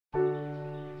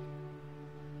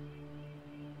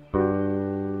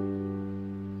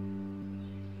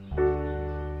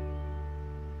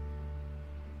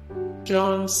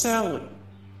Salley.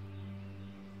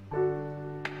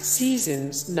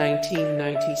 Seasons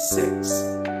 1996.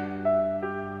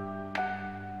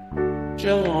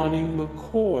 Jelani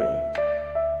McCoy.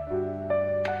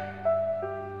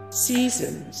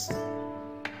 Seasons.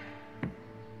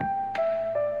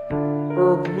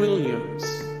 Williams.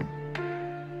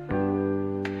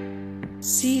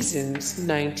 Seasons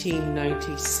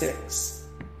 1996.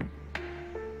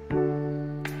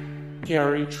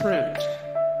 Trent.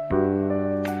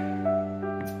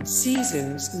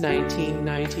 Seasons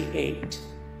 1998.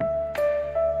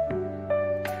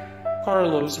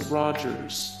 Carlos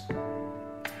Rogers.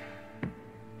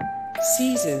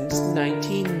 Seasons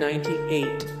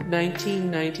 1998,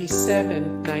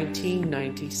 1997,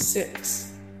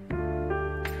 1996.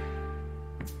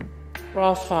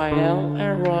 Rafael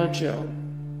Arajo.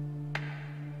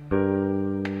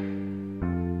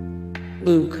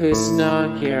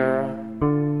 Nogueira.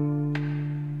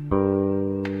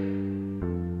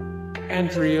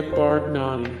 Andrea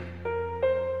Bargnani.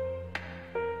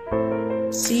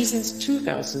 Seasons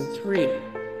 2003.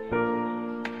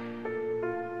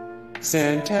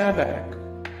 Tabak.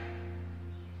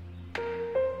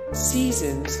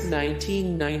 Seasons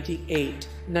 1998,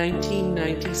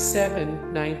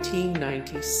 1997,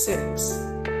 1996.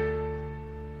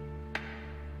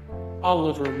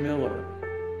 Oliver Miller.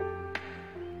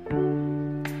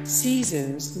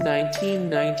 Seasons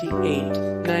 1998,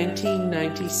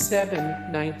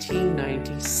 1997,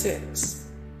 1996.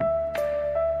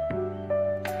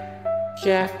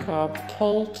 Jakob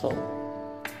Poeltl.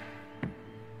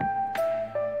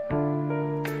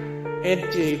 Ed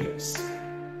Davis.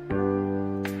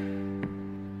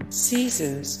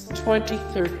 Seasons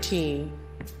 2013,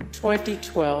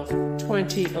 2012,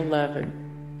 2011.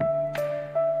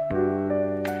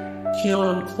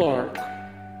 Clark.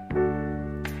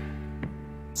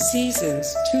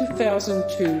 Seasons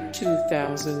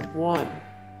 2002-2001.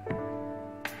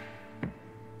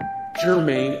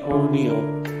 Jermaine O'Neal.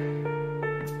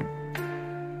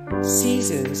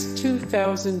 Seasons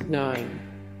 2009.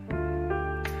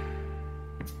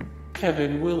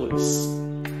 Kevin Willis.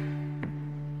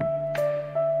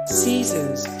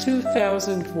 Seasons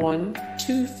 2001,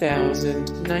 2000,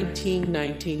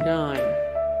 1999.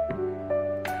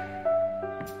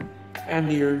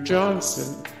 Amir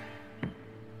Johnson.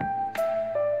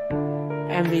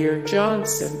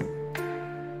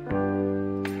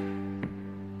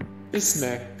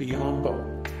 Bismack Biyombo.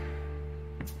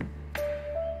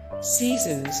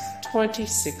 Seasons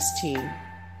 2016.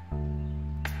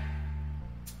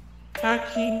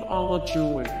 Hakeem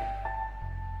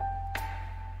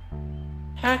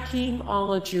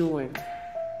Olajuwon.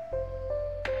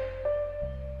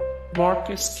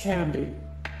 Marcus Camby.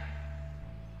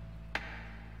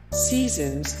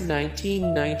 Seasons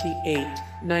 1998,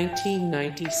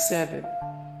 1997.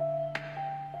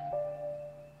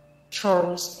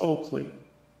 Charles Oakley.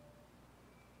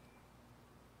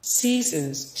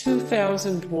 Seasons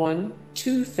 2001,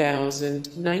 2000,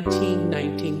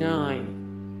 1999.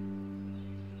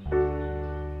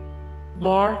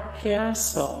 Mark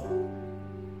Gasol.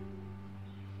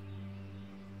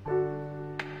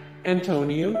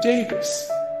 Antonio Davis.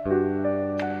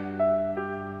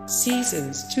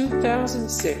 Seasons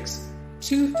 2006,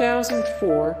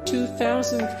 2004,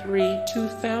 2003,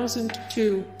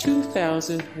 2002,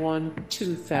 2001,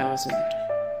 2000.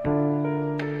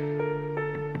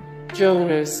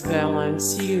 Jonas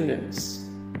Valanciunas.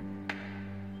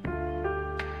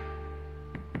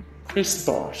 Chris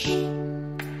Bosh.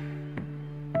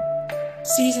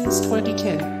 Seasons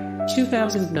 2010,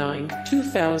 2009,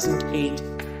 2008,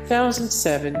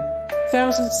 2007,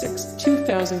 2006,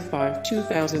 2005,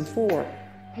 2004.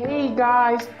 Hey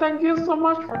guys, thank you so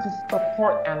much for the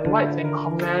support and likes and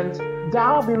comments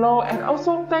down below, and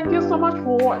also thank you so much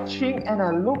for watching, and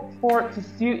I look forward to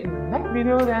see you in the next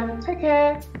video. Then take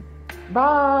care,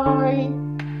 bye.